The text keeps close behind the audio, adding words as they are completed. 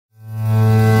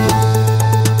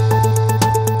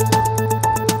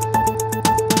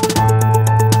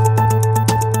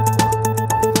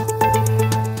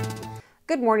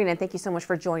morning, and thank you so much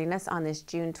for joining us on this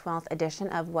June 12th edition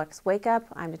of WEX Wakeup.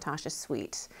 I'm Natasha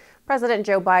Sweet. President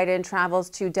Joe Biden travels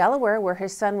to Delaware, where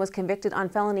his son was convicted on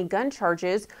felony gun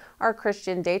charges. Our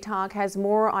Christian Datoc has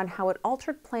more on how it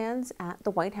altered plans at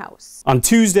the White House. On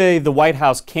Tuesday, the White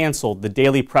House canceled the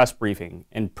daily press briefing,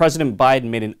 and President Biden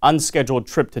made an unscheduled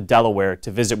trip to Delaware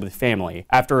to visit with family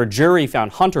after a jury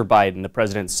found Hunter Biden, the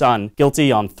president's son,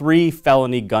 guilty on 3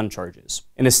 felony gun charges.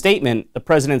 In a statement, the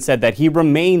president said that he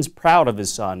remains proud of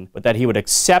his son, but that he would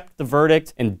accept the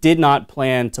verdict and did not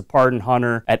plan to pardon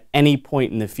Hunter at any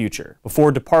point in the future.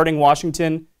 Before departing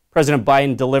Washington, President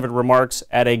Biden delivered remarks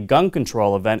at a gun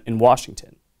control event in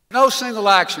Washington. No single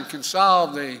action can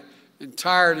solve the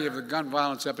entirety of the gun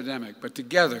violence epidemic, but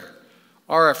together,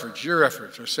 our efforts, your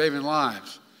efforts, are saving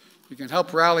lives. You can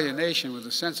help rally a nation with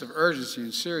a sense of urgency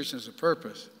and seriousness of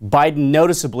purpose. Biden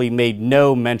noticeably made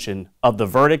no mention of the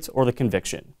verdict or the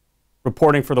conviction.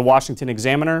 Reporting for the Washington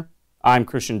Examiner, I'm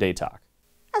Christian Datoc.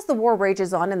 As the war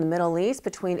rages on in the Middle East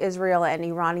between Israel and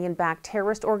Iranian-backed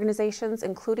terrorist organizations,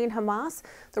 including Hamas,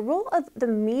 the role of the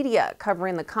media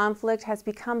covering the conflict has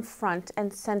become front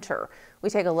and center. We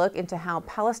take a look into how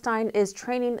Palestine is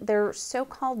training their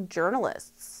so-called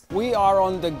journalists. We are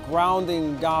on the ground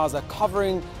in Gaza,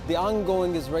 covering the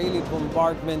ongoing Israeli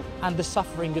bombardment and the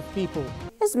suffering of people.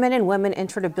 As men and women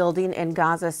entered a building in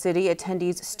Gaza City,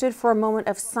 attendees stood for a moment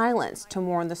of silence to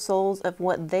mourn the souls of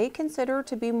what they consider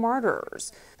to be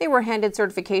martyrs. They were handed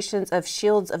certifications of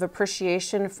shields of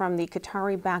appreciation from the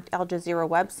Qatari-backed Al Jazeera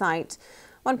website.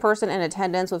 One person in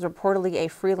attendance was reportedly a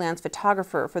freelance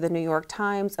photographer for the New York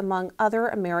Times, among other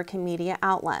American media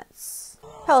outlets.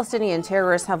 Palestinian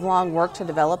terrorists have long worked to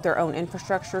develop their own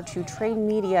infrastructure to train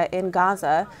media in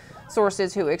Gaza.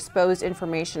 Sources who exposed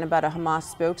information about a Hamas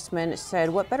spokesman said,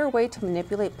 what better way to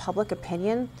manipulate public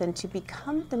opinion than to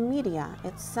become the media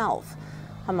itself?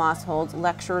 Hamas holds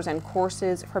lectures and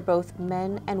courses for both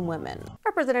men and women.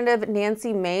 Representative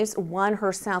Nancy Mace won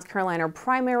her South Carolina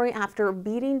primary after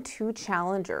beating 2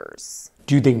 challengers.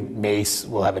 Do you think Mace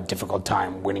will have a difficult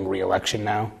time winning re-election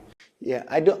now? Yeah,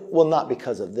 I don't. Well, not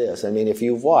because of this. I mean, if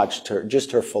you've watched her,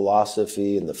 just her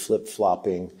philosophy and the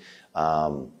flip-flopping,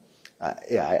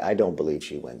 I don't believe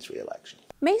she wins re-election.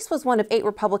 Mace was one of 8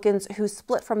 Republicans who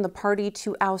split from the party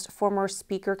to oust former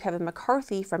Speaker Kevin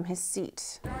McCarthy from his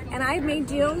seat. And I've made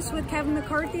deals with Kevin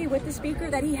McCarthy, with the Speaker,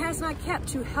 that he has not kept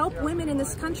to help women in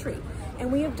this country.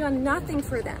 And we have done nothing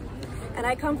for them. And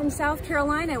I come from South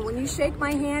Carolina, and when you shake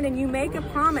my hand and you make a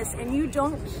promise and you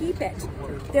don't keep it,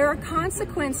 there are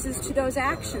consequences to those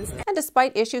actions. And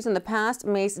despite issues in the past,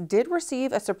 Mace did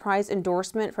receive a surprise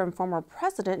endorsement from former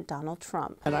President Donald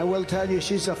Trump. And I will tell you,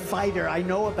 she's a fighter. I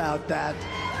know about that.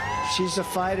 She's a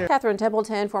fighter. Catherine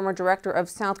Templeton, former director of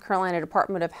South Carolina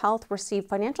Department of Health, received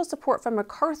financial support from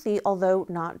McCarthy, although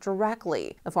not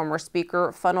directly. The former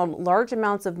speaker funneled large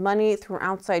amounts of money through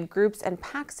outside groups and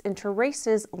PACs into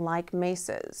races like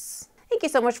Mace's. Thank you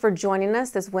so much for joining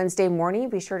us this Wednesday morning.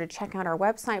 Be sure to check out our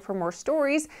website for more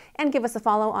stories and give us a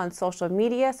follow on social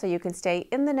media so you can stay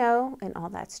in the know and all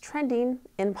that's trending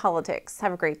in politics.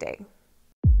 Have a great day.